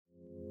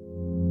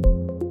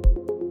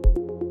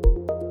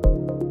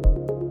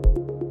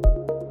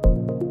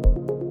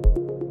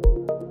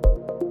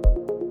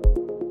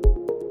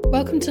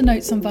Welcome to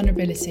Notes on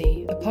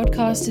Vulnerability, a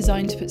podcast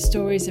designed to put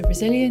stories of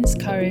resilience,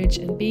 courage,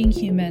 and being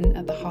human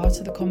at the heart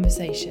of the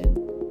conversation.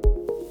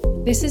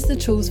 This is the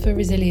Tools for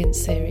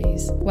Resilience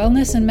series,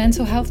 wellness and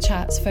mental health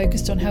chats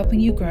focused on helping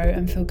you grow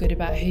and feel good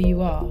about who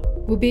you are.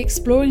 We'll be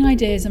exploring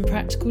ideas and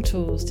practical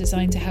tools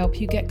designed to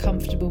help you get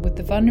comfortable with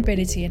the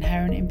vulnerability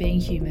inherent in being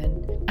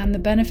human and the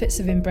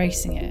benefits of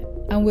embracing it.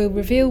 And we'll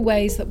reveal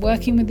ways that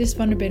working with this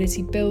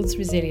vulnerability builds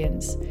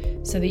resilience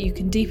so that you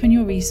can deepen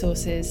your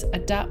resources,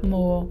 adapt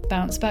more,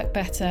 bounce back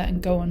better,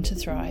 and go on to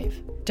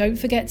thrive. Don't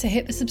forget to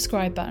hit the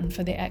subscribe button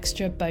for the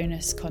extra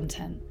bonus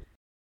content.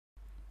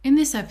 In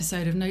this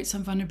episode of Notes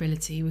on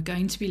Vulnerability, we're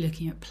going to be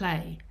looking at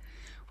play,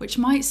 which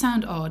might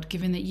sound odd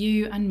given that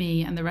you and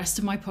me and the rest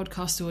of my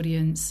podcast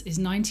audience is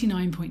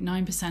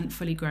 99.9%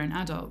 fully grown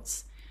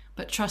adults.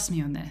 But trust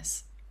me on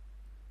this.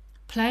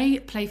 Play,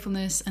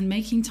 playfulness, and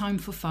making time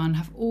for fun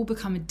have all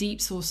become a deep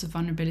source of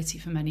vulnerability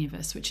for many of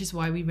us, which is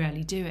why we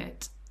rarely do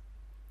it.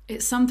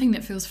 It's something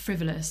that feels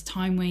frivolous,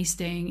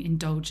 time-wasting,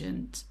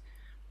 indulgent.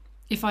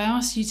 If I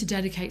asked you to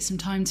dedicate some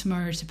time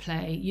tomorrow to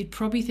play, you'd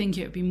probably think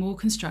it would be more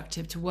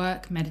constructive to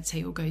work,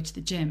 meditate, or go to the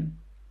gym.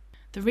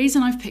 The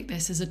reason I've picked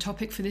this as a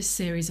topic for this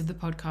series of the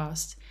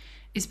podcast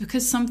is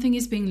because something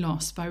is being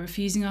lost by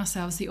refusing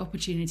ourselves the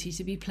opportunity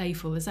to be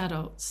playful as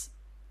adults.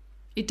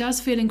 It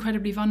does feel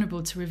incredibly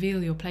vulnerable to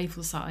reveal your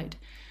playful side,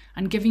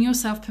 and giving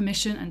yourself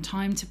permission and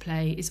time to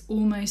play is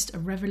almost a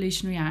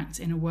revolutionary act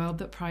in a world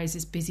that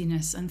prizes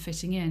busyness and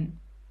fitting in.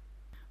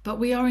 But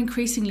we are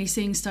increasingly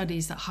seeing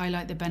studies that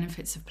highlight the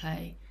benefits of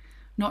play,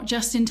 not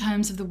just in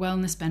terms of the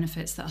wellness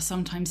benefits that are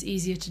sometimes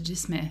easier to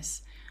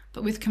dismiss,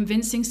 but with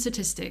convincing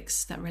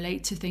statistics that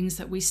relate to things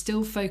that we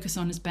still focus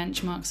on as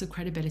benchmarks of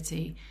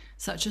credibility,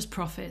 such as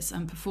profits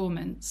and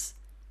performance.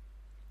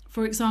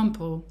 For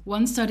example,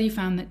 one study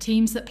found that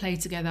teams that play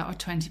together are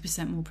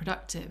 20% more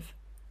productive.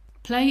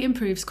 Play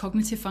improves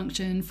cognitive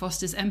function,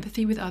 fosters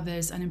empathy with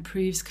others, and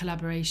improves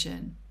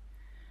collaboration.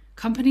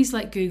 Companies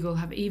like Google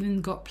have even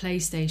got play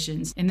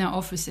stations in their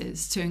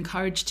offices to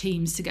encourage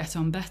teams to get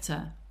on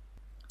better.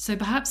 So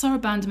perhaps our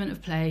abandonment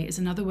of play is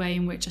another way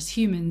in which, as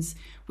humans,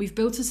 we've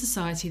built a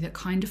society that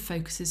kind of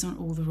focuses on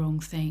all the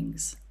wrong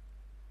things.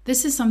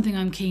 This is something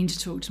I'm keen to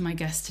talk to my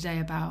guest today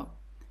about.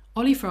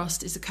 Ollie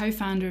Frost is a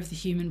co-founder of the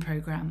Human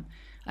Programme,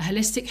 a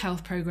holistic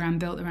health programme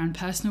built around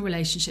personal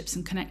relationships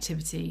and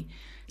connectivity,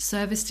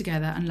 service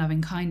together and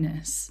loving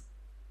kindness.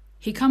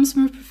 He comes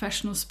from a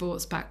professional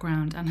sports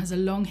background and has a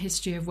long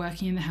history of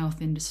working in the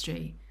health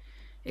industry.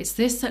 It's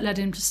this that led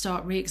him to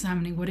start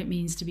re-examining what it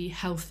means to be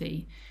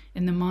healthy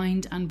in the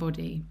mind and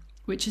body,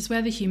 which is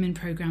where the Human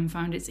Programme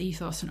found its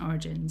ethos and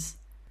origins.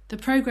 The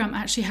programme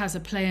actually has a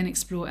play and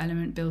explore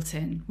element built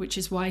in, which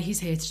is why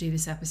he's here to do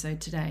this episode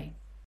today.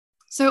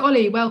 So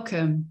Ollie,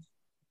 welcome.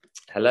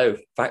 Hello,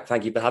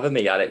 thank you for having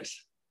me,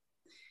 Alex.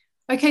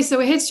 Okay, so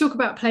we're here to talk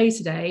about play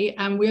today,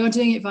 and we are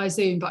doing it via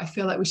Zoom, but I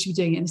feel like we should be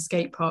doing it in a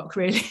skate park,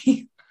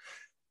 really.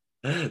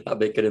 That'd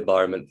be a good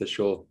environment for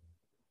sure.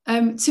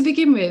 To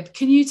begin with,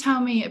 can you tell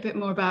me a bit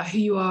more about who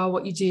you are,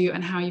 what you do,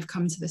 and how you've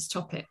come to this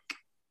topic?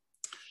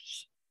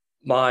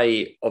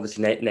 My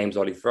name's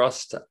Ollie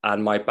Frost,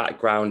 and my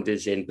background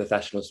is in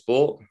professional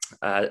sport.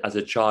 As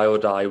a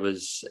child, I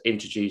was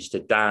introduced to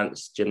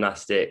dance,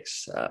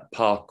 gymnastics,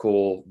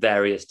 parkour,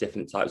 various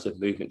different types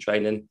of movement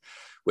training,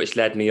 which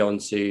led me on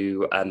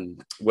to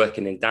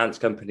working in dance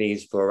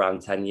companies for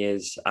around 10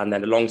 years. And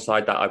then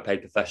alongside that, I played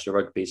professional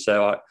rugby.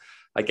 So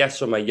I guess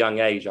from a young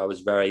age, I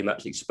was very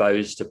much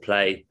exposed to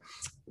play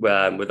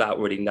without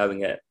really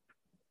knowing it.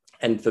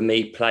 And for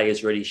me, play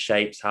has really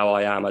shaped how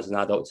I am as an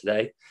adult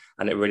today.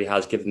 And it really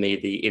has given me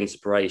the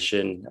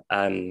inspiration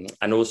and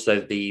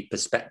also the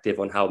perspective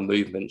on how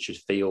movement should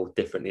feel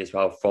differently as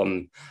well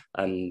from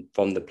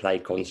the play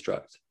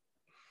construct.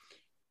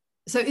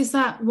 So is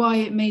that why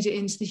it made it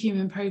into the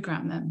Human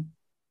Programme then?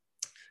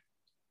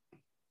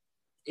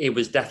 It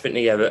was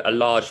definitely a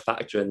large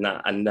factor in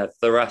that. And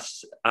for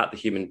us at the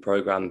Human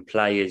Programme,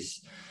 play is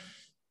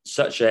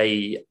such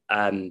a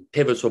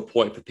pivotal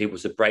point for people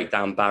to break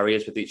down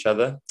barriers with each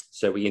other.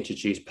 So we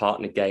introduce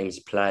partner games,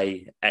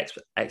 play,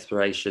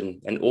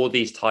 exploration, and all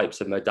these types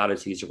of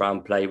modalities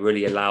around play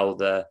really allow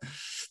the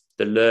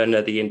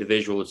learner, the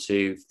individual,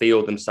 to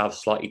feel themselves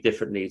slightly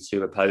differently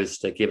to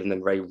opposed to giving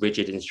them very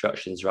rigid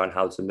instructions around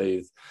how to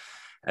move.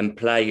 And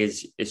play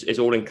is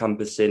all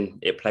encompassing.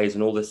 It plays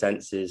in all the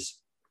senses.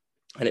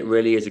 And it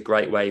really is a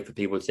great way for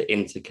people to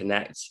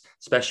interconnect,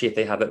 especially if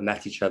they haven't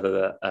met each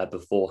other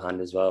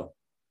beforehand as well.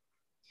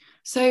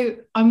 So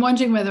I'm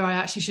wondering whether I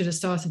actually should have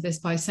started this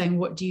by saying,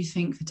 what do you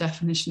think the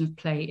definition of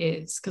play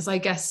is? Because I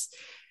guess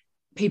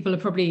people are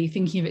probably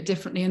thinking of it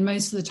differently. And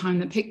most of the time,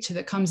 the picture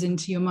that comes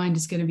into your mind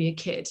is going to be a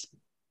kid.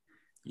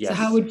 Yes. So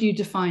how would you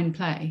define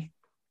play?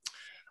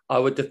 I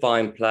would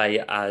define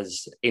play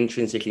as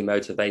intrinsically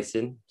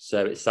motivating.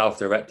 So it's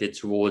self-directed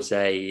towards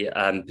a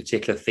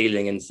particular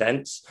feeling and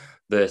sense,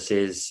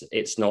 versus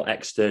it's not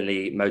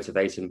externally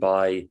motivated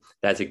by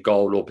there's a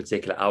goal or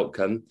particular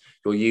outcome.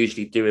 You're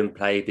usually doing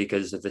play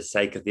because of the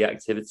sake of the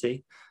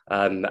activity.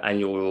 And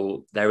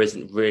there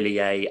isn't really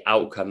a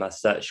outcome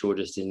as such.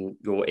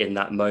 You're in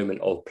that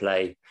moment of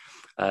play.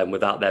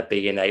 Without there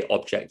being a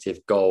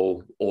objective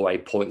goal or a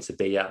point to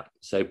be at.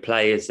 So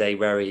play is a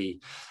very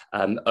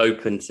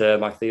open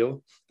term, I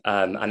feel,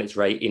 and it's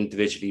very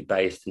individually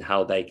based in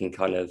how they can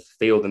kind of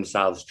feel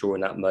themselves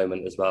during that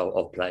moment as well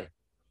of play.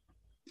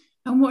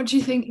 And what do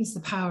you think is the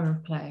power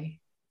of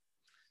play?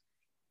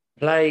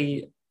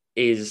 Play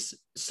is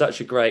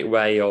such a great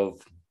way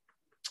of,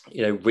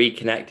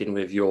 reconnecting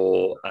with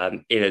your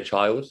inner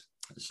child.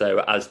 So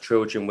as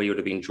children, we would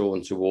have been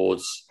drawn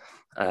towards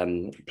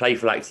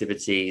playful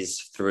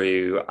activities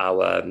through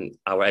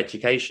our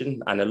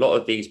education, and a lot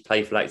of these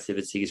playful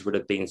activities would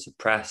have been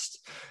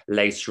suppressed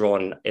later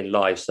on in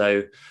life.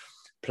 So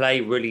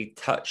play really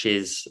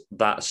touches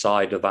that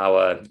side of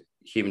our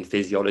human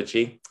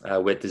physiology.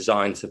 We're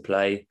designed to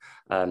play.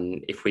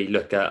 If we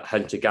look at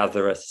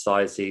hunter-gatherer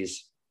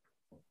societies,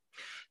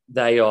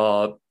 they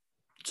are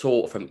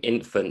taught from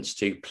infants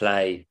to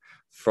play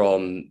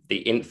from the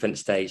infant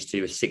stage to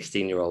a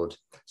 16-year-old.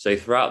 So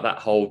throughout that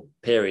whole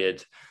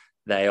period,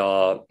 they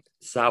are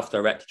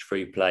self-directed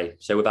through play.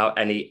 So without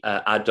any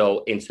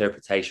adult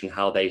interpretation,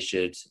 how they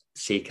should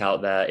seek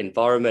out their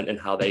environment and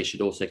how they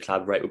should also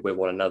collaborate with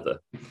one another.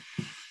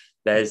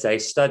 There's a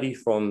study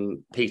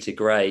from Peter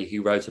Gray,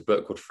 who wrote a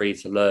book called Free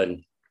to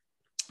Learn.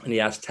 And he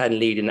has 10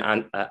 leading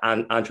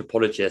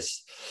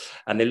anthropologists,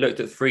 and they looked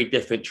at 3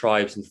 different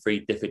tribes in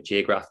 3 different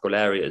geographical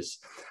areas.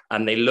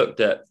 And they looked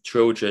at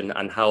children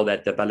and how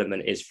their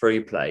development is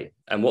through play.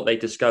 And what they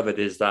discovered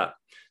is that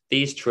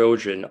these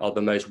children are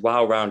the most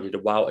well-rounded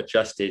and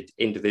well-adjusted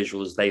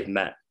individuals they've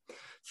met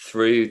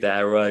through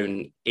their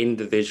own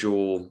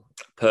individual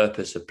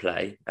purpose of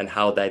play, and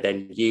how they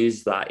then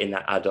use that in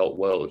that adult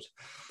world,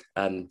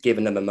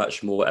 giving them a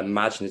much more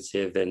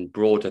imaginative and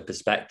broader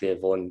perspective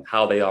on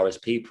how they are as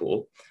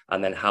people,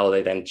 and then how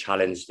they then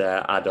challenge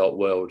their adult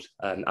world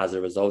as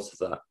a result of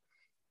that.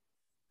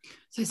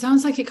 So it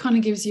sounds like it kind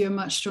of gives you a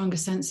much stronger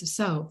sense of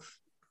self.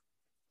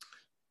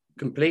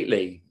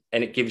 Completely.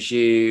 And it gives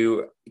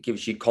you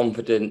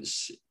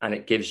confidence, and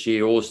it gives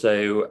you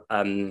also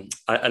an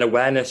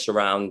awareness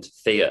around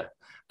fear.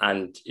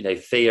 And,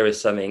 fear is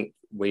something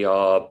we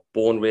are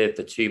born with.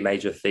 The 2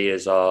 major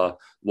fears are,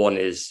 one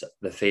is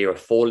the fear of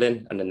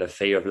falling, and then the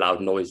fear of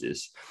loud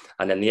noises.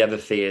 And then the other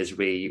fears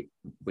we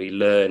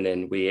learn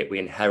and we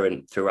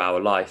inherit through our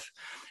life.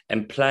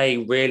 And play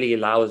really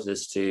allows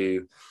us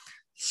to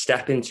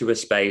step into a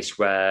space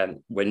where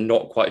we're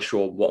not quite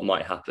sure what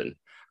might happen.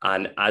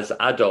 And as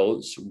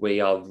adults, we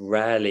are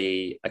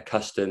rarely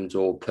accustomed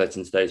or put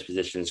into those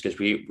positions, because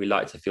we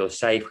like to feel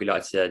safe. We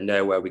like to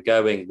know where we're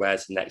going,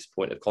 where's the next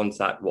point of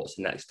contact, what's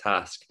the next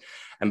task.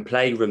 And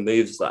play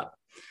removes that.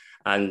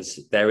 And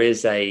there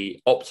is a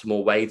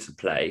optimal way to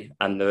play.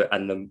 And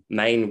the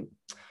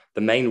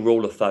main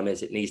rule of thumb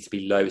is it needs to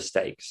be low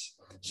stakes.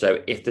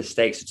 So if the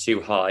stakes are too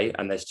high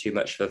and there's too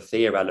much of a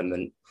fear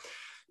element,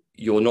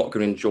 you're not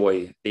going to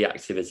enjoy the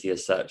activity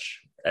as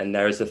such. And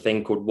there is a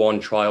thing called one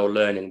trial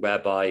learning,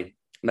 whereby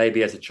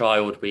maybe as a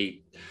child,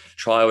 we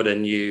trialed a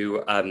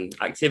new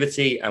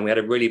activity and we had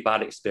a really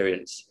bad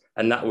experience.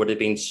 And that would have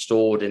been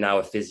stored in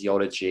our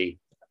physiology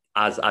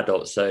as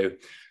adults. So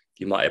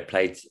you might have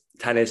played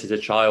tennis as a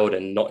child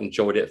and not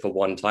enjoyed it for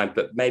one time,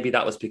 but maybe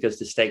that was because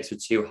the stakes were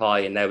too high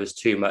and there was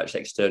too much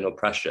external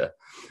pressure.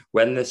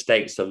 When the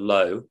stakes are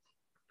low,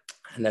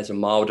 and there's a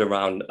mild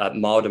amount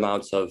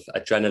of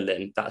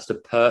adrenaline, that's the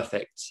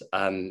perfect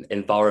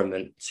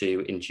environment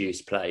to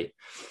induce play.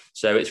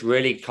 So it's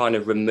really kind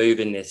of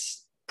removing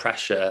this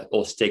pressure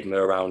or stigma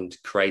around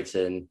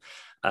creating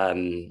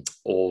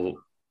or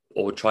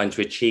trying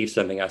to achieve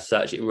something as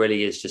such. It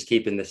really is just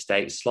keeping the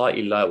stakes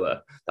slightly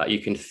lower, that you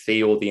can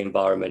feel the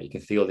environment, you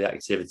can feel the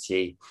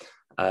activity,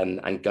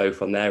 and go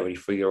from there really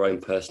through your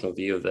own personal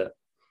view of it.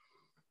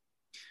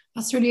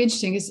 That's really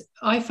interesting, because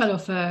I fell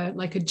off a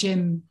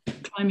gym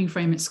climbing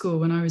frame at school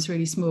when I was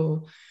really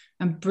small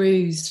and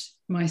bruised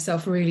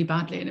myself really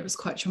badly, and it was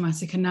quite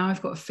traumatic. And now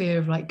I've got a fear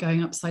of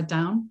going upside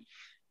down,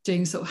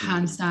 doing sort of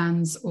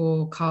handstands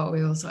or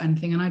cartwheels or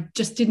anything. And I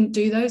just didn't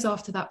do those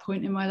after that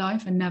point in my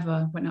life. I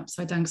never went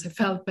upside down because I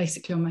fell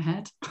basically on my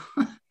head.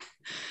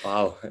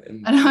 Wow.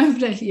 And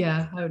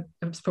I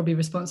was probably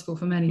responsible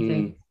for many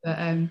things.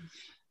 But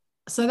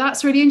so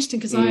that's really interesting,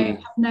 because I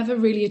have never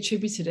really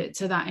attributed it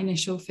to that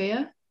initial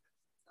fear.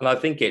 And I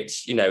think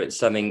it's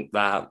something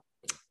that,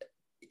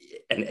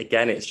 and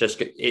again, it's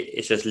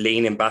just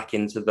leaning back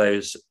into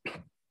those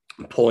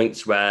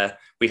points where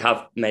we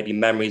have maybe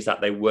memories that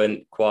they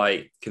weren't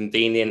quite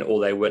convenient or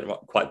they weren't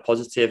quite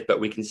positive, but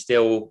we can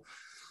still,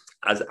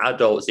 as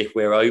adults, if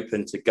we're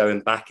open to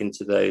going back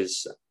into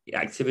those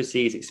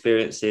activities,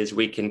 experiences,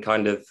 we can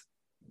kind of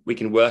we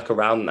can work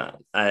around that.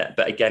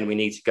 But again, we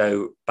need to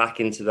go back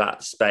into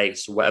that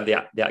space,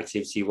 whatever the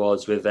activity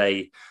was, with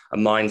a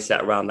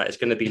mindset around that. It's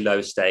going to be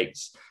low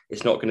stakes.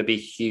 It's not going to be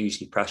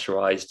hugely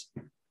pressurized.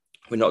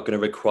 We're not going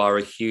to require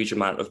a huge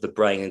amount of the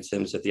brain in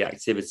terms of the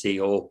activity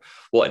or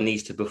what it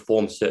needs to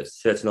perform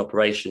certain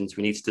operations.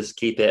 We need to just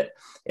keep it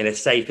in a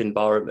safe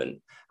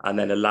environment and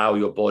then allow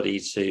your body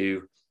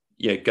to,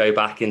 go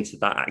back into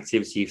that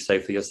activity. So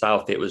for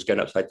yourself, it was going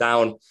upside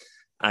down,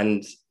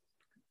 and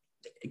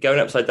going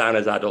upside down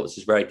as adults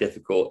is very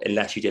difficult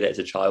unless you did it as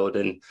a child.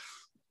 And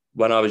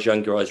when I was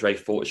younger, I was very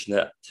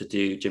fortunate to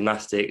do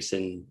gymnastics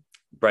and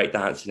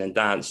breakdancing and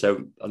dance.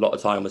 So a lot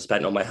of time was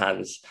spent on my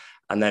hands.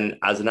 And then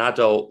as an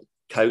adult,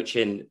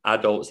 coaching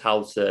adults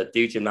how to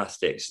do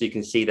gymnastics, you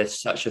can see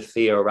there's such a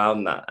fear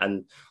around that.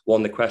 And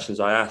one of the questions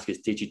I ask is,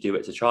 did you do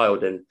it as a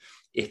child? And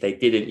if they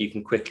didn't, you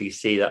can quickly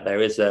see that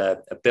there is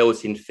a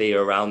built-in fear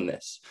around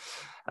this.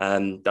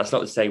 That's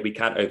not to say we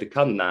can't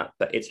overcome that,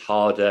 but it's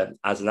harder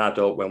as an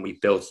adult when we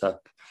built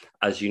up,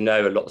 as you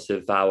know, lots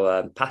of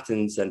our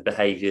patterns and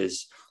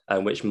behaviors,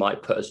 which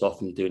might put us off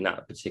from doing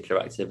that particular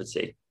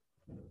activity.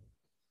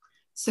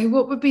 So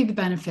what would be the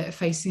benefit of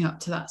facing up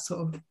to that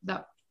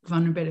that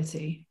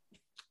vulnerability?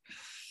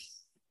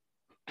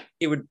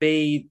 It would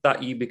be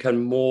that you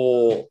become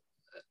more,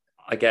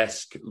 I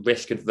guess,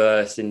 risk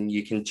adverse, and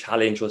you can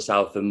challenge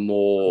yourself in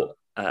more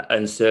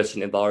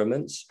uncertain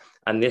environments.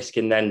 And this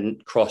can then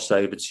cross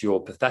over to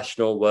your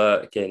professional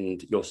work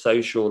and your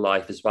social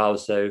life as well.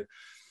 So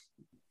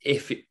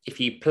if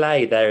you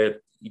play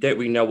there, you don't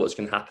really know what's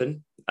going to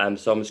happen.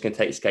 So I'm just going to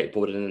take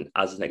skateboarding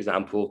as an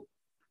example.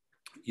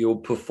 You'll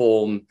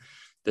perform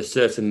the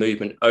certain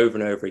movement over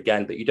and over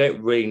again, but you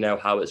don't really know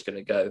how it's going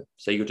to go.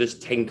 So you're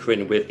just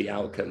tinkering with the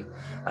outcome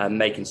and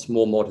making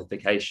small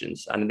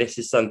modifications. And this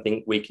is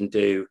something we can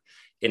do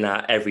in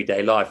our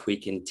everyday life. We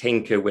can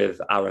tinker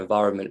with our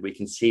environment. We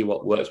can see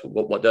what works,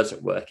 what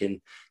doesn't work. And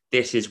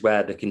this is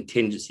where the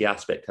contingency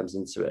aspect comes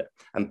into it.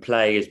 And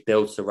play is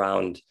built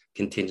around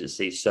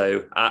contingency.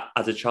 So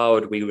as a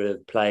child, we would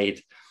have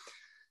played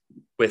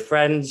with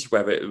friends,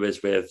 whether it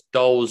was with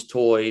dolls,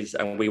 toys,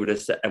 and we would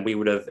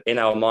have in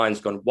our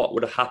minds gone, what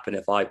would have happened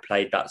if I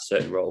played that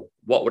certain role?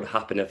 What would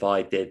happen if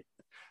I did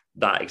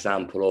that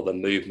example of a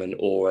movement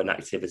or an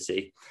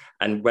activity?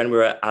 And when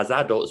we're as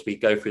adults, we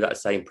go through that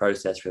same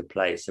process with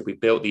play. So we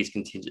built these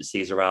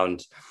contingencies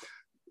around,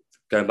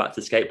 going back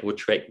to the skateboard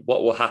trick,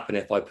 what will happen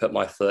if I put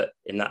my foot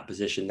in that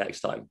position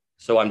next time?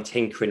 So I'm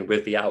tinkering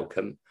with the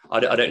outcome. I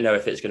don't know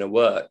if it's going to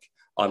work.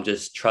 I'm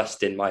just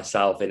trusting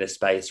myself in a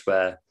space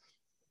where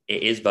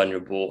it is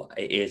vulnerable,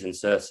 it is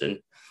uncertain.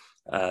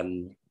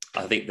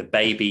 I think the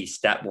baby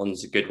step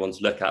one's a good one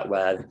to look at,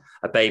 where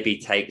a baby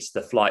takes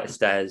the flight of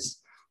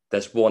stairs.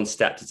 There's one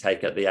step to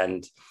take at the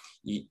end.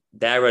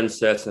 They're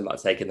uncertain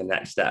about taking the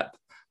next step,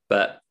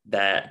 but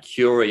they're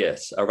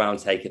curious around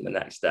taking the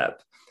next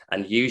step.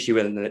 And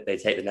usually when they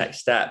take the next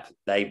step,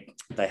 they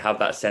have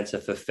that sense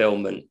of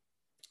fulfillment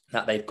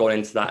that they've gone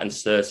into that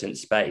uncertain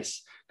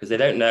space, because they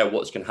don't know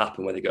what's going to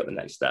happen when they go to the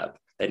next step.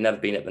 They've never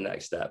been at the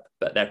next step,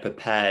 but they're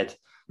prepared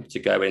to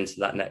go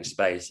into that next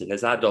space. And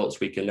as adults,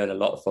 we can learn a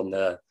lot from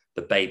the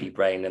baby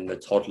brain and the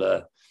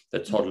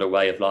toddler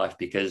way of life,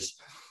 because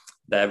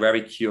they're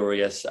very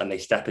curious and they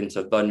step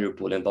into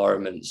vulnerable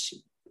environments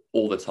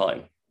all the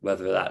time,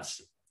 whether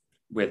that's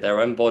with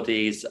their own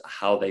bodies,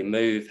 how they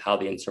move, how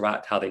they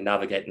interact, how they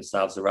navigate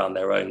themselves around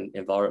their own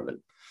environment.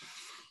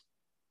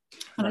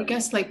 And I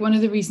guess one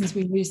of the reasons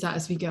we lose that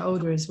as we get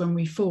older is when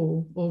we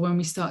fall, or when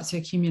we start to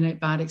accumulate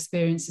bad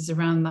experiences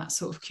around that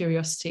sort of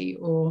curiosity,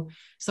 or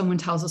someone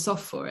tells us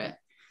off for it.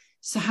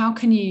 So how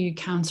can you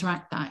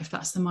counteract that if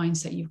that's the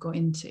mindset you've got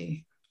into?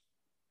 I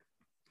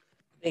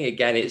think,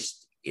 again,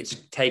 it's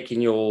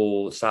taking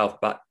yourself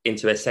back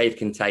into a safe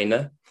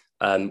container,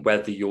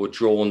 whether you're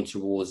drawn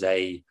towards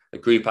a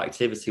group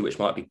activity, which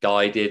might be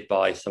guided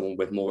by someone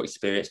with more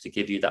experience to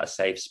give you that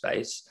safe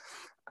space.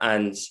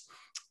 And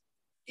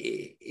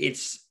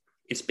it's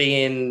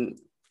taking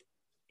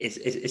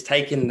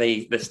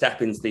the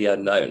step into the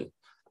unknown.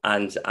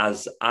 And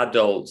as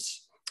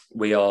adults,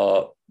 we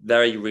are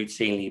very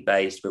routinely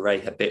based, we're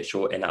very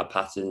habitual in our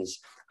patterns.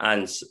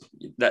 And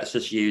let's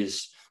just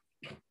use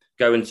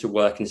going to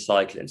work and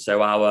cycling.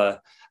 So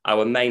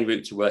our main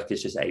route to work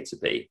is just A to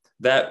B.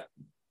 That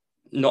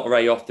not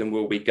very often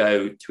will we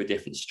go to a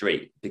different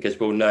street, because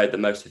we'll know the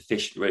most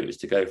efficient route is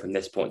to go from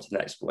this point to the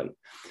next point.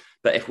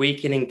 But if we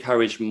can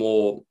encourage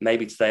more,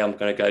 maybe today I'm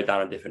going to go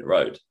down a different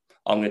road.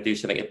 I'm going to do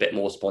something a bit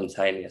more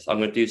spontaneous. I'm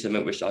going to do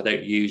something which I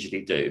don't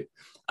usually do.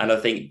 And I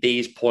think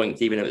these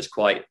points, even if it's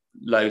quite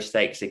low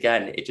stakes,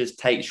 again, it just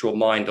takes your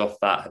mind off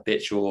that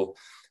habitual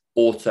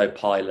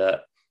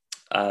autopilot,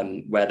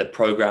 where the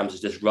programs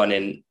are just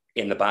running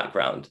in the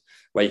background,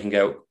 where you can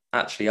go,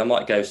 actually, I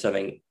might go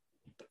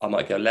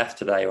left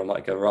today, or I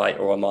might go right,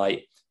 or I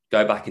might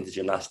go back into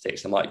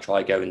gymnastics. I might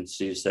try going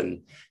to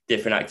some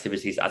different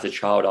activities as a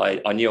child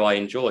I knew I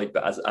enjoyed,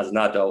 but as an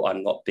adult,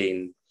 I'm not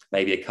being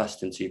maybe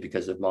accustomed to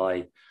because of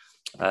my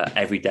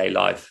everyday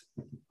life.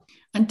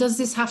 And does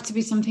this have to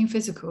be something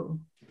physical?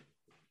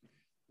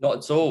 Not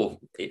at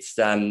all. It's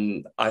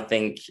I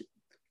think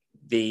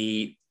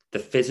the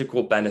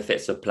physical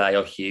benefits of play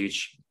are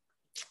huge.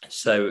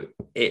 So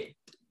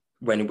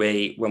when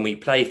we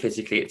play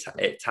physically,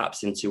 it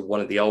taps into one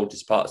of the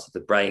oldest parts of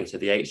the brain, so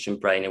the ancient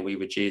brain, and we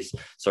produce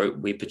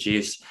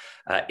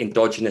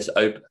endogenous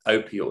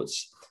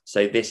opioids.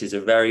 So this is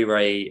a very,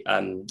 very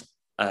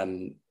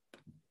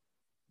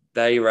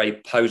very, very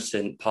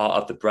potent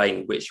part of the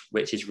brain,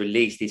 which is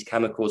released. These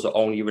chemicals are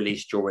only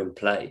released during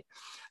play.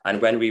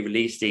 And when we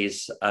release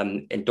these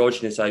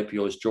endogenous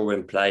opioids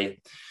during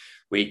play,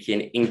 we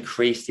can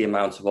increase the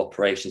amount of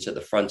operations at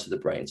the front of the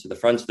brain. So the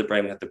front of the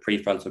brain, we have the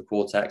prefrontal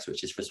cortex,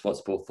 which is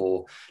responsible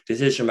for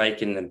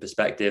decision-making and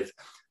perspective.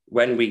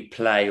 When we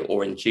play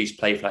or induce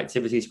playful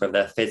activities, whether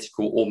they're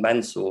physical or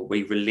mental,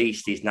 we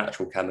release these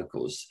natural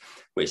chemicals,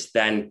 which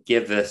then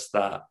give us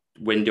that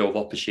window of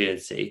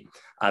opportunity,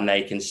 and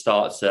they can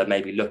start to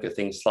maybe look at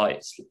things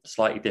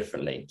slightly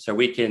differently. So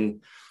we can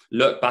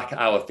look back at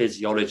our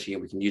physiology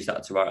and we can use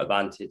that to our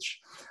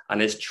advantage.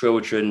 And as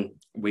children,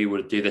 we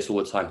would do this all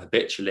the time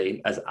habitually.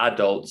 As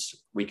adults,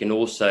 we can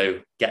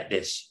also get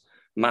this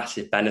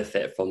massive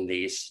benefit from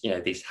these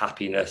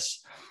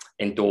happiness,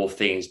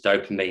 endorphins,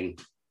 dopamine,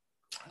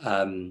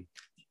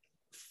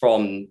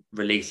 from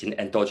releasing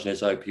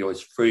endogenous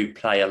opioids through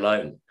play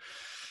alone.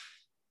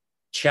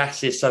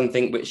 Chess is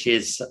something which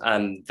is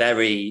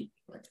very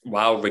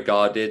well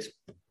regarded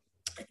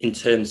in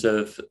terms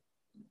of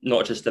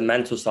not just the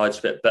mental side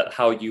of it, but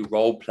how you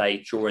role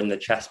play during the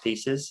chess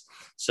pieces.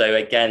 So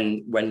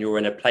again, when you're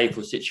in a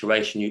playful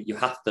situation, you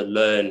have to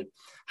learn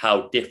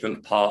how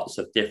different parts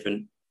of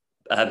different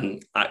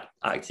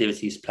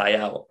activities play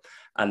out.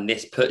 And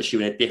this puts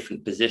you in a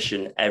different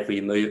position every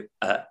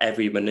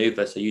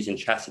maneuver. So using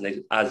chess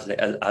as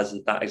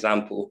that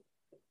example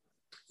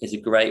is a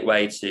great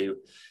way to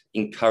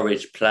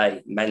encourage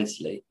play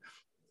mentally.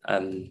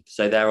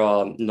 So there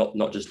are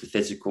not just the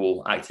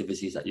physical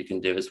activities that you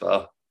can do as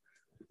well.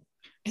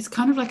 It's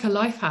kind of like a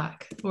life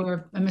hack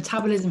or a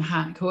metabolism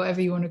hack, or whatever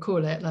you want to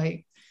call it.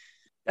 Like,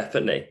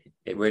 definitely,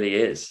 it really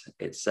is.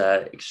 It's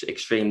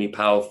extremely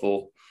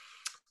powerful.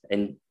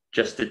 And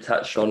just to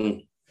touch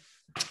on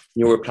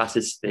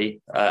neuroplasticity,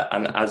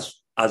 and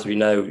as we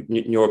know,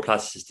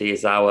 neuroplasticity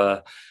is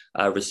our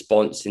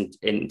response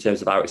in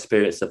terms of our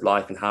experience of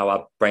life and how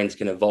our brains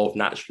can evolve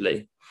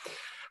naturally.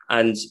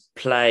 And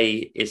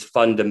play is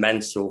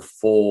fundamental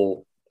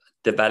for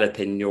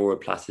developing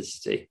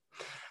neuroplasticity.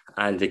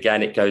 And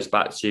again, it goes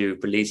back to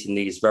releasing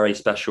these very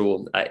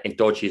special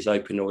endogenous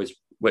opioids,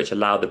 which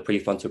allow the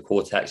prefrontal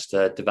cortex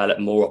to develop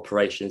more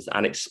operations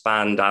and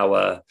expand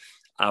our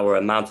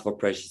amount of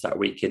operations that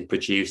we can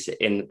produce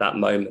in that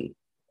moment.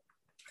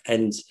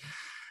 And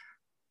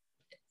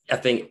I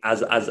think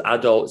as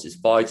adults, it's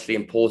vitally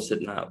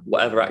important that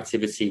whatever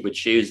activity we're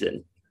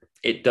choosing,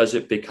 it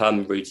doesn't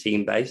become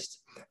routine-based.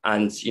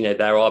 And,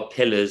 there are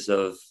pillars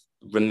of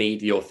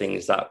remedial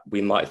things that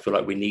we might feel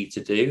like we need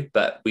to do,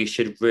 but we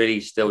should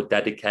really still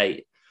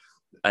dedicate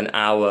an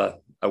hour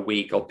a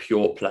week of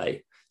pure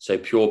play. So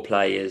pure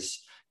play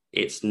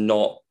it's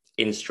not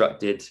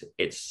instructed,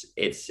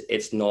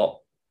 it's not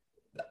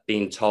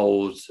being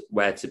told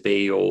where to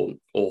be or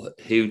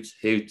who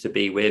to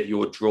be with.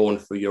 You're drawn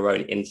through your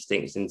own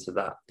instincts into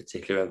that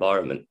particular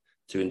environment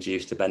to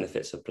induce the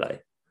benefits of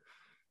play.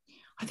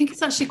 I think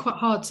it's actually quite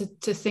hard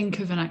to think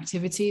of an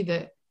activity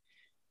that,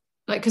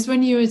 like, because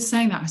when you were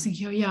saying that, I was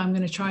thinking, oh yeah, I'm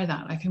going to try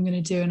that. Like, I'm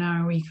going to do an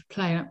hour a week of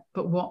play,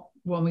 but what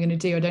am I going to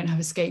do? I don't have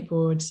a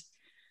skateboard.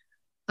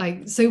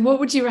 Like, so what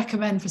would you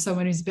recommend for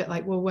someone who's a bit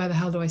like, well, where the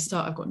hell do I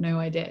start? I've got no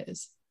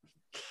ideas.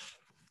 I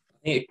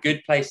think a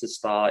good place to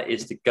start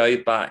is to go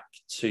back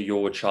to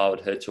your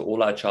childhood, to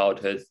all our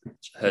childhoods,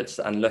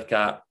 and look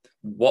at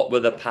what were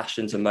the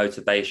passions and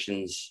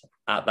motivations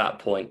at that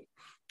point.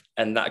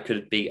 And that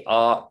could be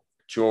art,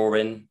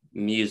 drawing,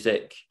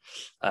 music,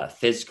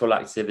 physical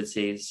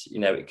activities.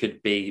 It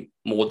could be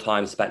more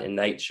time spent in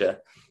nature.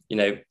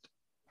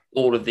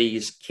 All of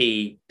these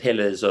key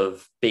pillars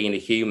of being a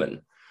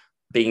human,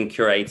 being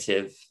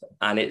creative.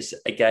 And it's,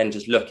 again,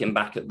 just looking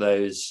back at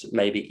those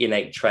maybe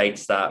innate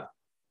traits that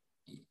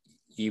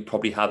you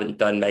probably haven't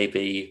done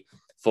maybe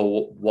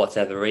for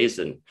whatever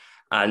reason.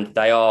 And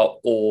they are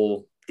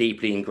all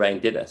deeply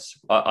ingrained in us.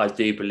 I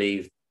do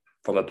believe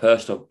from a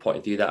personal point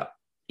of view that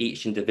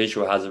each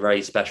individual has a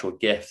very special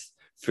gift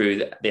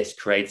through this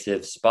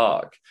creative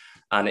spark.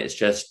 And it's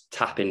just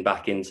tapping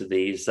back into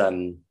these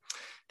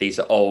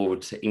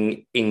old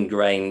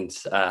ingrained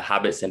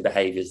habits and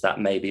behaviors that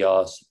maybe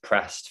are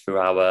suppressed through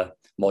our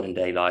modern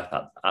day life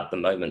at the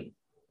moment.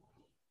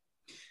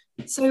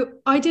 So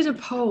I did a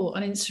poll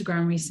on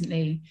Instagram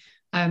recently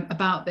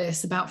about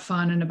this, about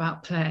fun and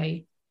about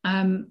play.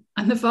 And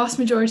the vast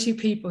majority of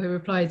people who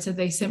replied said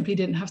they simply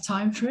didn't have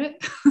time for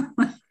it.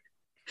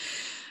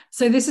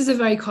 So this is a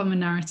very common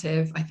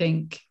narrative, I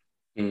think,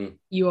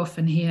 you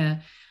often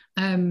hear.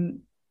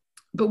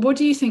 But what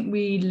do you think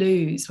we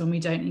lose when we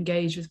don't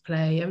engage with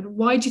play?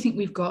 Why do you think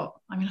we've got,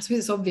 I suppose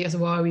it's obvious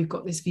why we've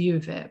got this view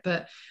of it,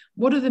 but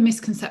what are the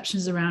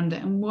misconceptions around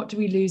it? And what do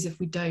we lose if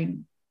we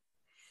don't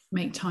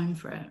make time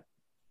for it?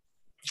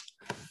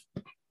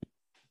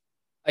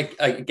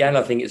 Again,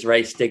 I think it's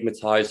very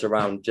stigmatized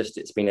around just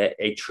it's been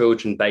a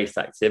children-based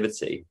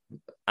activity.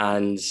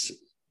 And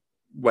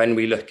when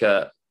we look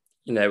at,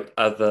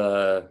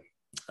 other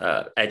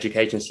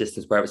education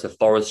systems, whether it's a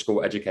forest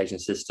school education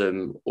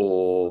system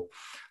or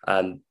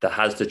the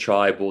Hasda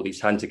tribe or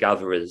these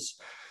hunter-gatherers,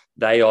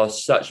 they are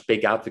such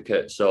big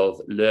advocates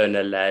of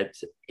learner-led,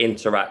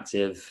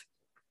 interactive,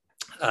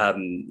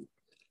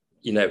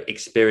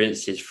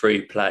 experiences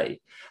through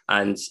play.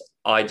 And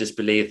I just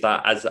believe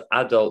that as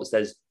adults,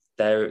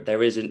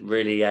 there isn't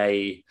really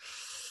a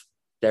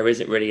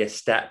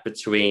step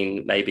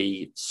between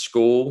maybe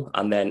school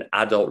and then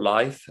adult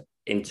life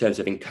in terms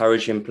of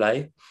encouraging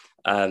play.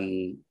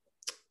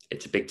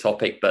 It's a big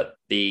topic, but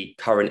the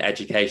current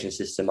education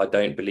system, I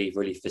don't believe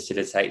really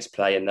facilitates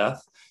play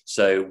enough.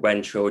 So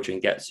when children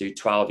get to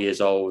 12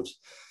 years old,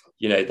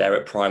 they're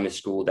at primary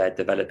school, they're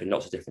developing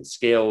lots of different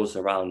skills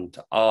around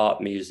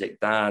art, music,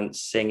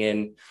 dance,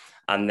 singing.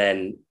 And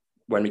then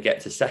when we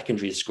get to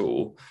secondary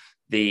school,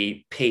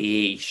 the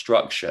PE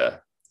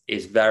structure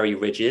is very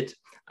rigid.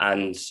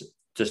 And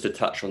just to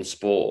touch on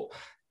sport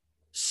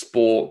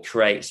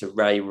creates a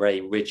very,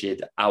 very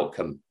rigid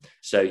outcome.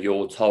 So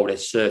you're told a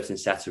certain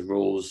set of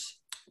rules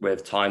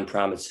with time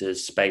parameters,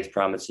 space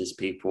parameters,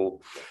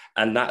 people,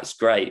 and that's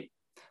great.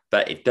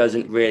 But it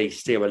doesn't really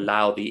still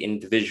allow the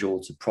individual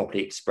to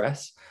properly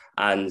express.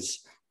 And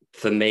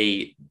for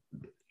me,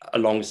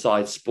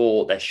 alongside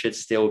sport, there should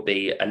still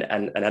be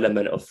an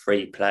element of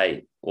free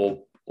play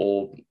or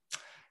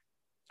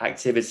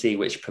activity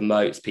which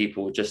promotes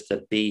people just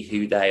to be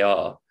who they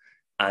are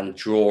and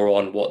draw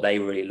on what they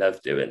really love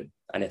doing.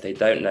 And if they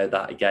don't know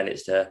that, again,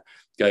 it's to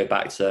go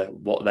back to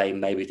what they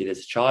maybe did as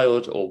a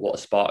child or what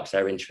sparks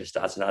their interest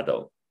as an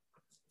adult.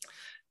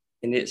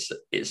 And it's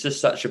just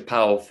such a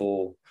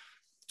powerful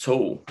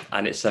tool,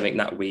 and it's something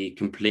that we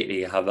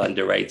completely have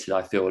underrated,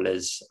 I feel,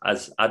 as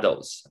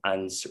adults.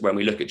 And when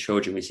we look at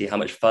children, we see how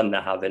much fun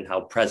they're having,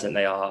 how present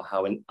they are,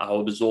 how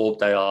absorbed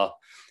they are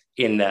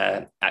in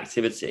their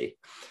activity.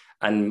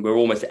 And we're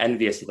almost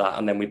envious of that.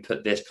 And then we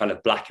put this kind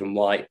of black and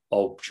white,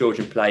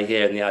 children play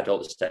here and the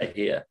adults stay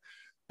here.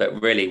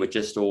 But really, we're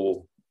just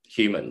all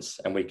humans,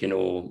 and we can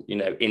all,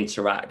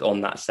 interact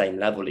on that same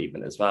level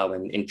even as well,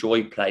 and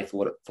enjoy play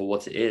for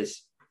what it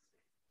is.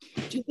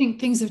 Do you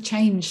think things have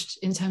changed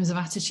in terms of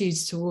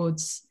attitudes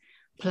towards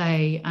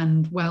play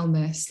and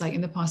wellness, like in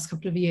the past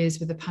couple of years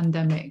with the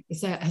pandemic?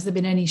 Has there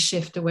been any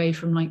shift away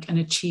from like an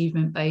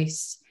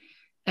achievement-based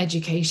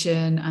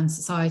education and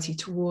society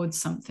towards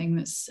something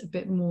that's a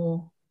bit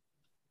more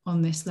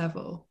on this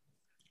level?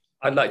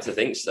 I'd like to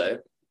think so.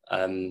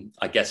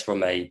 I guess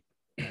from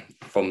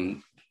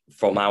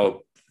our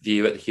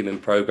view at the Human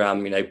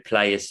Programme,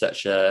 play is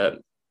such a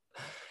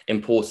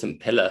important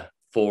pillar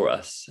for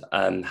us,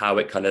 how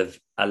it kind of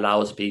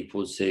allows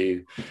people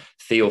to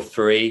feel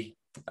free,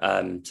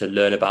 to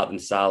learn about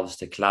themselves,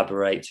 to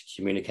collaborate, to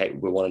communicate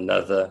with one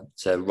another,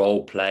 to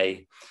role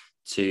play,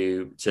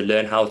 to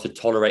learn how to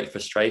tolerate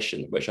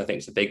frustration, which I think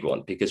is a big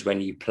one, because when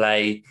you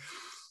play,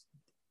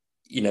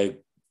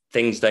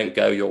 things don't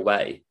go your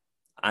way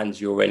and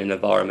you're in an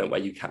environment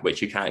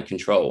which you can't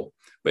control,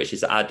 which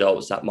is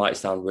adults, that might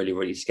sound really,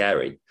 really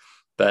scary.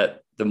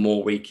 But the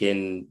more we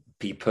can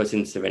be put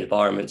into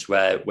environments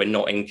where we're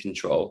not in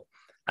control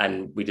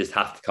and we just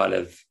have to kind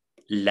of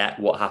let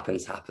what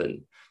happens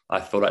happen,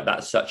 I feel like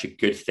that's such a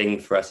good thing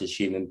for us as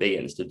human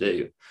beings to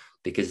do,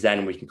 because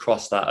then we can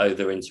cross that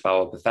over into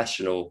our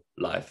professional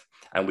life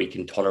and we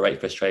can tolerate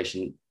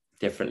frustration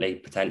differently,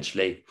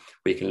 potentially.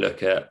 We can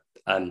look at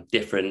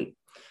different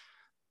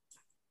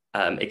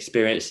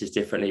experiences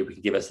differently. We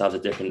can give ourselves a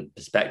different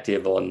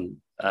perspective on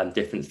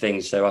different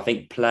things. So I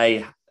think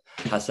play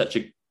has such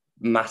a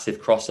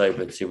massive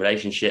crossover to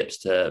relationships,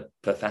 to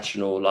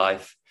professional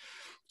life,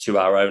 to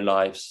our own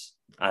lives.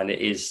 And it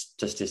is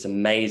just this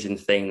amazing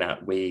thing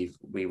that we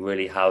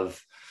really have,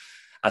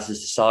 as a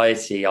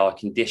society, are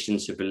conditioned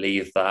to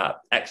believe that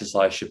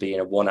exercise should be in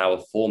a 1 hour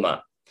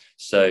format.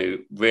 So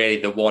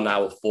really the 1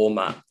 hour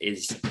format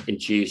is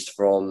induced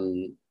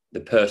from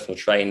the personal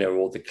trainer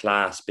or the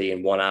class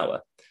being 1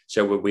 hour.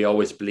 So we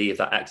always believe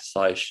that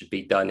exercise should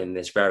be done in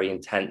this very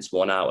intense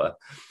 1 hour,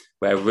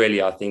 where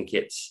really I think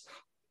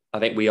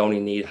we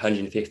only need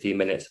 150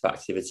 minutes of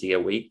activity a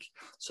week.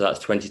 So that's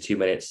 22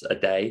 minutes a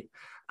day.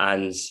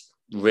 And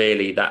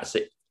really that's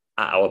it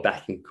at our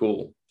beck and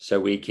call. So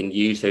we can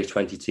use those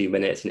 22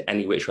 minutes in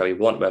any which way we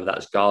want, whether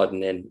that's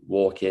gardening,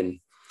 walking,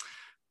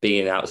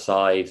 being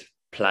outside,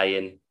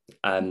 playing,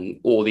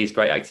 all these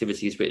great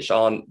activities which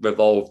aren't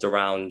revolved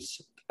around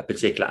a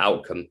particular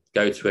outcome.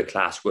 Go to a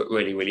class, work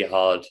really, really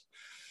hard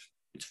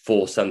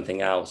for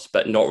something else,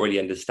 but not really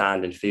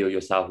understand and feel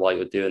yourself while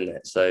you're doing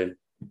it. So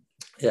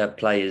yeah,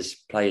 play is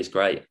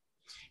great.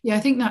 Yeah, I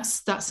think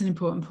that's an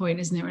important point,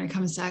 isn't it? When it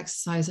comes to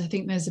exercise, I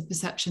think there's a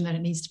perception that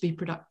it needs to be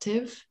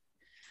productive.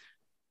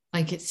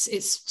 Like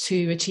it's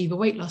to achieve a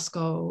weight loss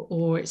goal,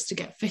 or it's to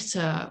get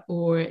fitter,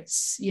 or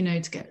it's,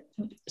 to get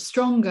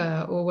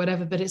stronger or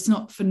whatever, but it's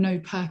not for no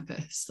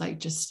purpose, like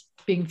just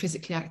being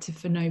physically active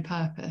for no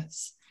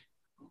purpose.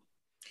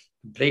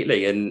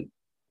 Completely. And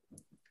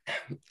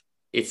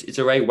it's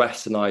a very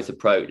westernized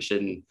approach.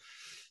 And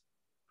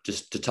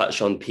just to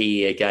touch on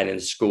PE again in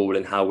school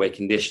and how we're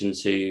conditioned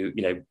to,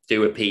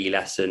 do a PE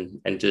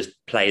lesson and just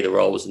play the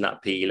roles in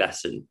that PE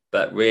lesson.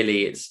 But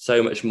really, it's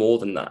so much more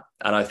than that.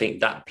 And I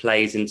think that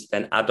plays into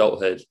then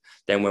adulthood.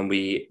 Then when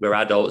we're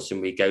adults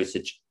and we go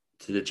to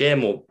the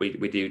gym, or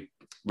we do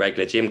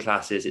regular gym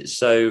classes, it's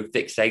so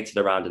fixated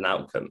around an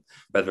outcome,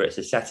 whether it's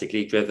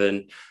aesthetically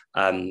driven,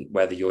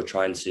 whether you're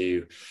trying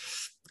to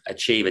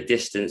achieve a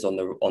distance on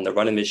the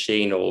running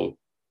machine, or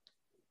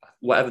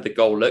whatever the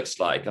goal looks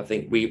like. I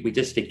think we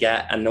just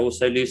forget and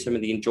also lose some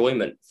of the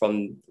enjoyment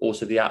from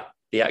also the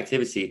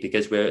activity,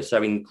 because we're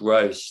so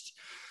engrossed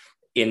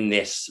in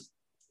this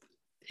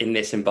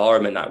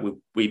environment that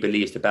we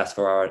believe is the best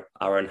for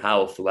our own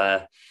health,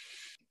 where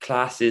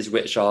classes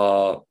which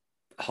are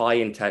high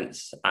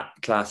intense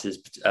classes,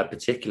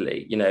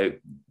 particularly,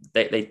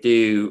 they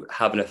do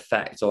have an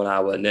effect on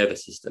our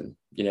nervous system.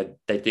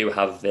 They do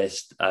have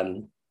this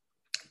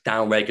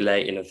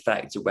upregulating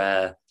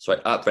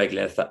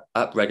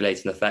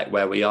effect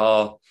where we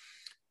are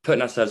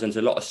putting ourselves into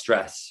a lot of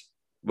stress,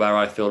 where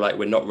I feel like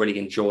we're not really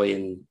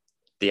enjoying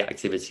the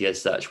activity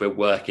as such. We're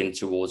working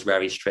towards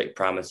very strict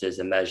parameters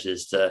and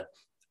measures to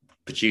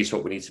produce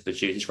what we need to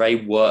produce. It's very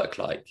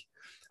work-like.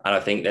 And I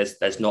think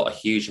there's not a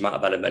huge amount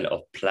of element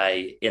of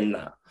play in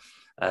that.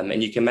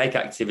 And you can make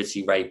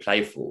activity very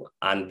playful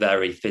and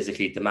very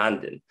physically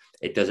demanding.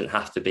 It doesn't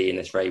have to be in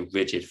this very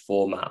rigid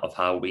format of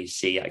how we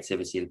see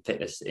activity and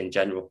fitness in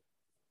general.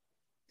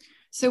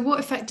 So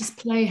what effect does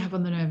play have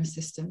on the nervous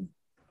system?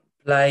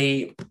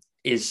 Play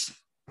is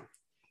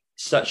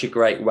such a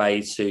great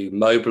way to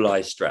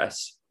mobilize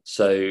stress.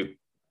 So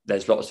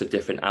there's lots of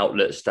different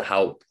outlets to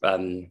help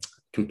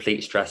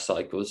complete stress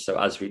cycles. So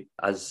as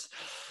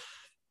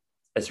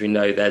we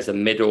know, there's a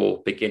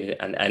middle, beginning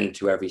and end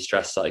to every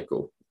stress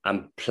cycle.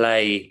 And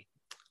play,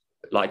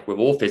 like with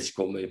all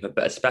physical movement,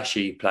 but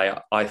especially play,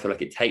 I feel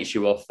like it takes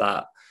you off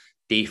that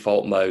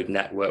default mode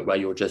network where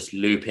you're just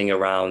looping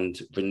around,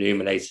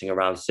 ruminating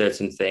around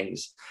certain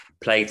things.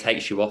 Play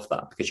takes you off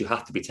that, because you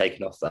have to be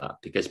taken off that,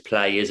 because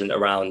play isn't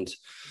around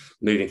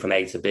moving from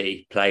A to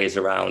B. Play is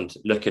around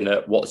looking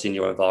at what's in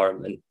your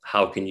environment.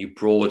 How can you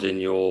broaden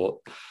your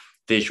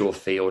visual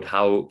field?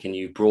 How can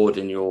you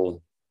broaden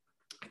your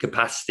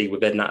capacity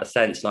within that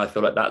sense? And I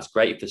feel like that's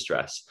great for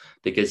stress,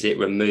 because it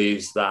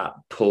removes that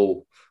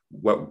pull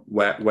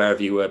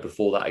wherever you were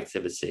before that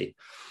activity,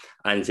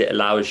 and it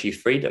allows you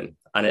freedom,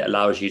 and it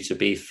allows you to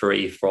be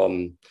free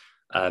from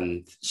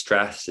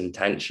stress and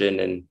tension,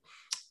 and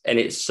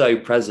it's so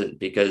present.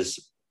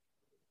 Because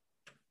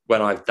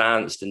when I've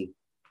danced and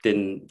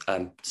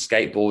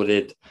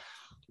skateboarded,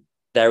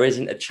 there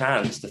isn't a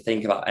chance to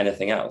think about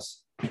anything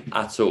else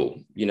at all.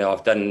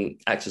 I've done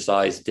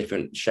exercise,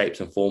 different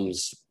shapes and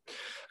forms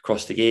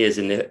across the years,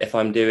 and if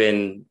I'm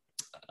doing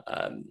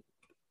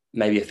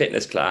maybe a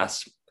fitness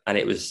class and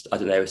it was, I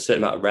don't know, a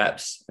certain amount of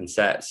reps and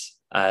sets,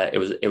 it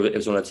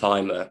was on a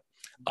timer,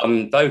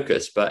 I'm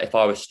focused. But if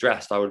I was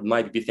stressed, I would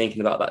maybe be thinking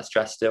about that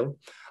stress still.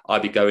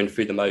 I'd be going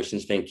through the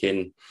motions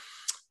thinking,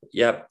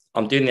 yeah,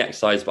 I'm doing the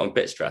exercise, but I'm a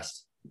bit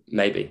stressed,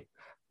 maybe.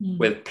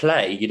 With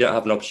play, you don't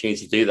have an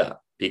opportunity to do that,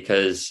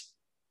 because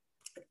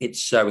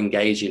it's so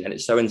engaging and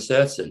it's so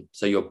uncertain.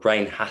 So your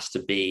brain has to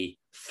be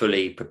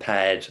fully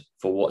prepared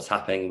for what's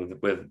happening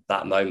with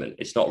that moment.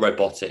 It's not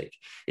robotic.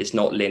 It's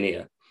not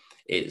linear.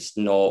 It's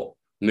not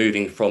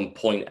moving from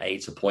point A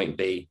to point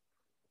B.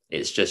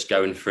 It's just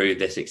going through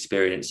this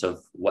experience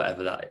of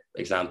whatever that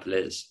example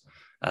is.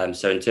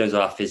 So in terms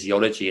of our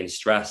physiology and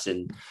stress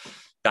and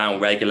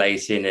down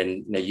regulating,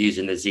 and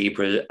using the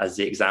zebra as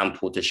the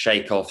example to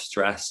shake off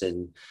stress,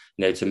 and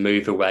to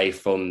move away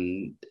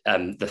from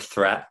the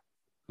threat,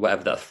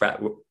 whatever that threat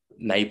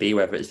may be,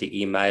 whether it's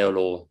the email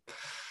or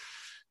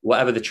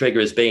whatever the trigger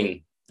has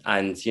been.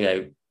 And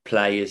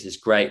play is this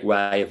great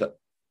way of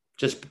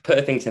just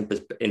putting things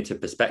into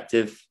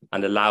perspective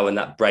and allowing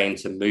that brain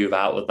to move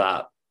out of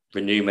that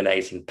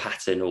ruminating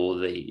pattern or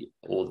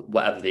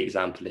whatever the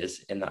example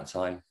is in that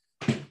time.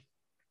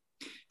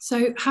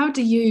 So how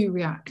do you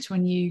react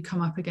when you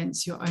come up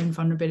against your own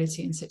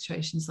vulnerability in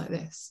situations like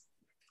this?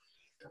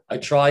 I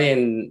try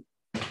and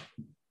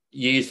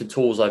use the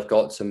tools I've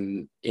got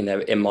to,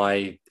 in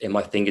my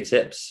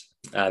fingertips.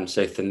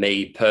 So for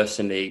me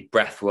personally,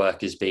 breath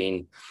work has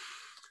been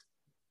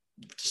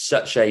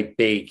such a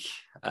big,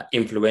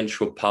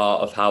 influential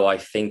part of how I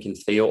think and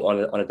feel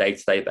on a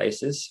day-to-day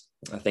basis.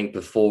 I think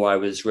before I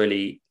was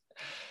really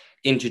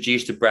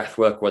introduced to breath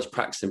work, was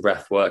practicing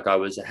breath work, I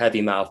was a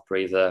heavy mouth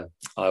breather.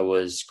 I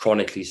was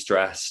chronically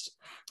stressed,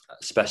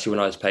 especially when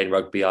I was playing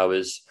rugby. I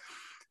was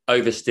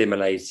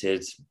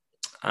overstimulated,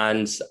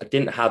 and I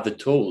didn't have the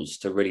tools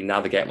to really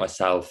navigate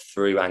myself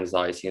through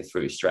anxiety and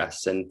through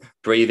stress. And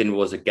breathing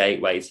was a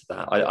gateway to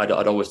that. I'd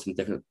always done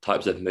different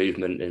types of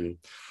movement and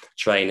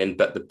training,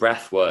 but the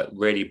breath work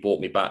really brought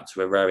me back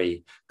to a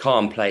very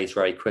calm place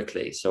very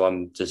quickly. So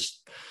I'm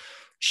just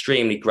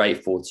extremely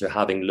grateful to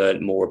having learned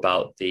more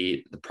about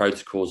the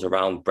protocols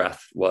around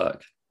breath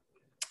work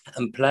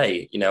and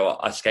play.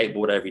 I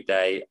skateboard every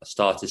day. I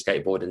started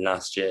skateboarding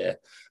last year,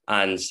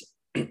 and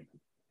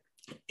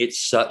it's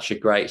such a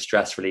great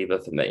stress reliever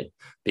for me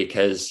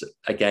because,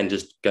 again,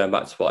 just going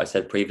back to what I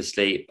said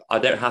previously, I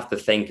don't have to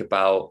think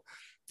about,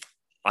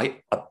 I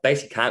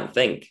basically can't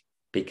think,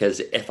 because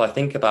if I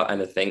think about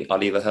anything,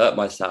 I'll either hurt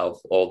myself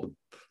or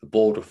the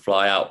ball will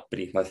fly out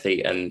beneath my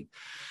feet. And,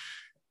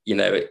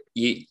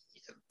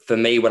 for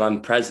me, when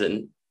I'm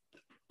present,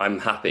 I'm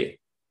happy.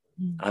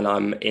 And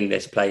I'm in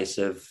this place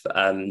of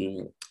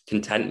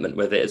contentment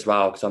with it as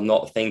well, because I'm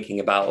not thinking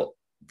about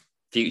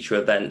future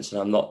events and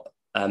I'm not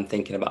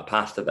thinking about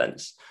past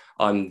events.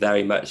 I'm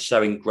very much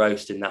so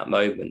engrossed in that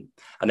moment.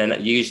 And then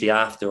usually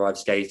after I've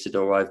skated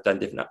or I've done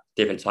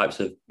different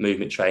types of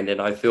movement training,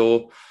 I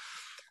feel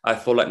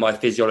like my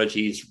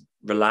physiology is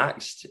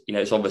relaxed.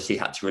 It's obviously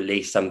had to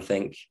release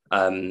something.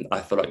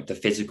 I feel like the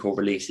physical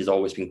release has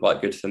always been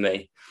quite good for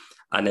me.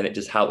 And then it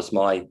just helps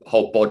my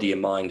whole body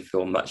and mind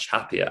feel much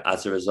happier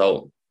as a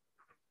result.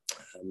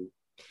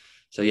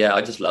 So yeah,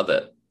 I just love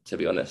it, to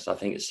be honest. I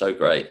think it's so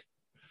great.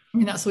 I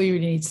mean, that's all you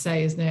really need to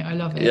say, isn't it? I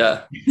love it.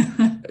 Yeah.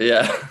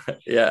 Yeah.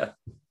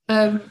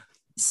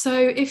 So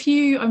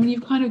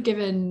you've kind of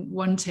given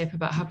one tip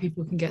about how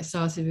people can get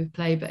started with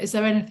play, but is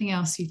there anything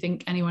else you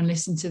think anyone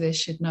listening to this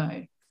should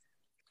know?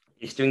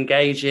 It's to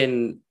engage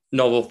in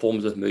novel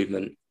forms of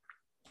movement,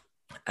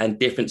 and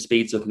different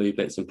speeds of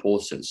movement is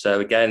important. So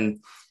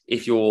again,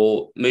 if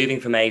you're moving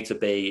from A to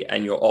B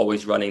and you're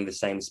always running the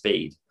same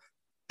speed,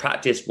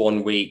 practice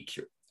 1 week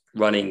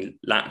running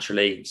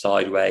laterally,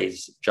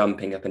 sideways,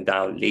 jumping up and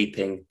down,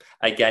 leaping.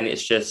 Again,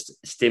 it's just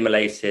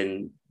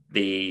stimulating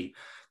the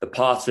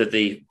part of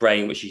the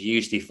brain which is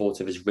usually thought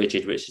of as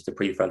rigid, which is the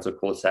prefrontal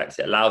cortex.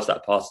 It allows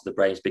that part of the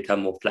brain to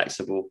become more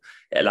flexible.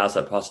 It allows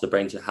that part of the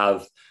brain to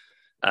have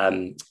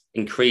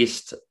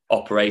increased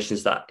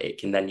operations that it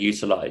can then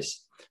utilize.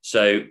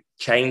 So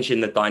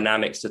changing the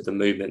dynamics of the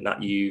movement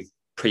that you've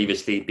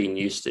previously been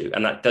used to,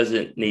 and that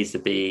doesn't need to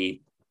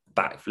be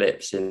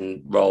backflips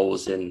and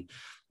rolls and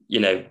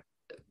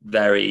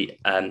very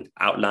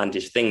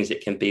outlandish things.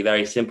 It can be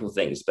very simple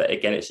things, but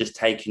again, it's just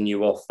taking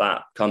you off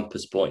that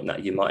compass point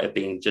that you might have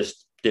been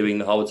just doing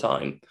the whole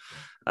time.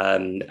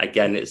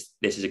 Again, this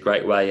is a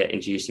great way at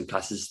inducing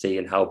plasticity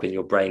and helping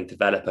your brain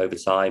develop over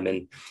time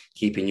and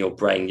keeping your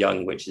brain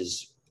young, which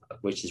is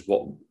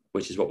what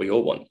we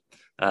all want.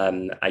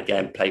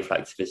 Again, playful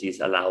activities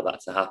allow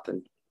that to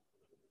happen.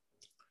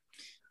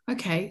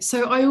 Okay,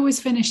 so I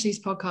always finish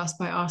these podcasts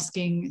by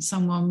asking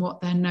someone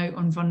what their note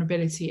on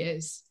vulnerability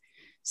is.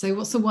 So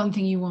what's the one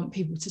thing you want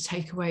people to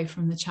take away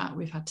from the chat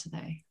we've had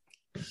today?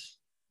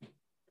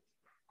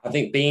 I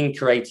think being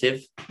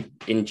creative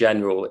in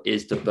general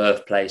is the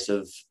birthplace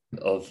of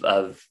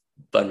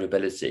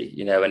vulnerability,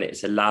 and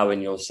it's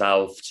allowing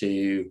yourself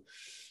to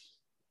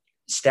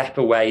step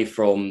away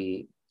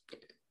from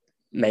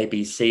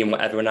maybe seeing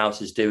what everyone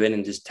else is doing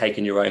and just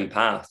taking your own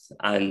path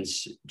and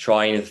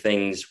trying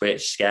things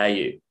which scare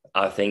you.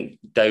 I think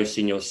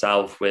dosing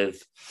yourself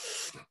with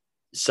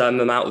some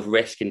amount of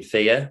risk and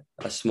fear,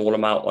 a small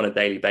amount on a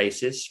daily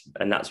basis.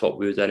 And that's what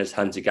we were doing as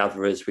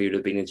hunter-gatherers. We would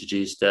have been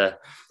introduced to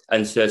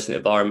uncertain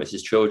environments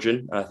as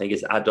children. And I think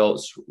as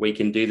adults, we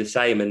can do the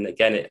same. And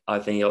again,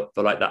 I feel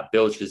like that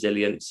builds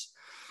resilience.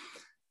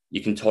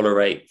 You can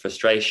tolerate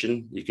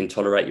frustration. You can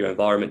tolerate your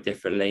environment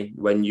differently.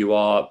 When you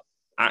are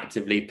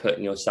actively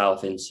putting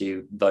yourself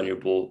into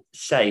vulnerable,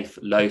 safe,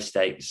 low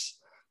stakes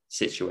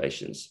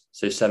situations.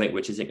 So something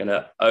which isn't going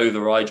to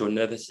override your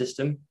nervous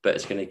system, but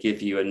it's going to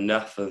give you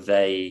enough of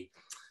a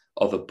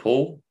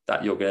pull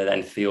that you're going to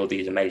then feel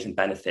these amazing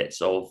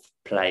benefits of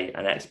play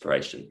and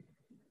exploration.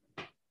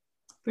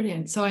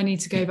 Brilliant. So I need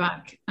to go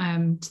back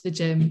to the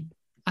gym,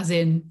 as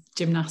in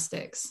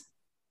gymnastics.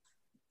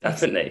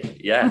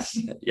 Definitely. Yes.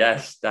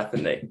 Yes,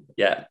 definitely.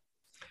 Yeah.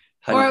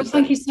 100%. All right,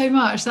 thank you so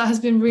much. That has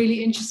been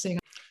really interesting.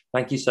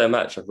 Thank you so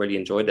much. I've really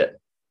enjoyed it.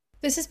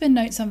 This has been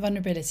Notes on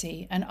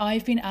Vulnerability, and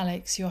I've been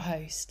Alex, your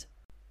host.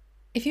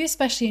 If you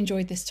especially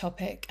enjoyed this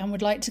topic and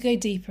would like to go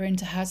deeper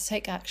into how to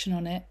take action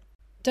on it,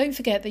 don't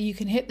forget that you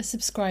can hit the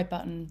subscribe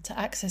button to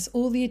access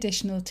all the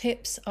additional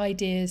tips,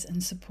 ideas,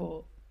 and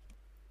support.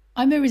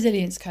 I'm a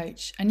resilience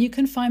coach, and you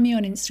can find me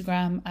on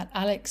Instagram at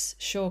Alex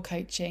Shore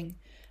Coaching,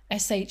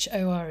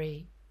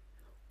 SHORE,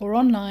 or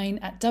online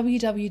at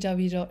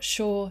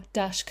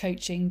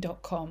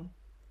www.shore-coaching.com.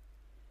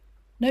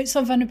 Notes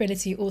on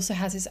Vulnerability also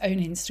has its own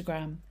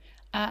Instagram,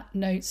 at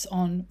Notes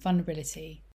on Vulnerability.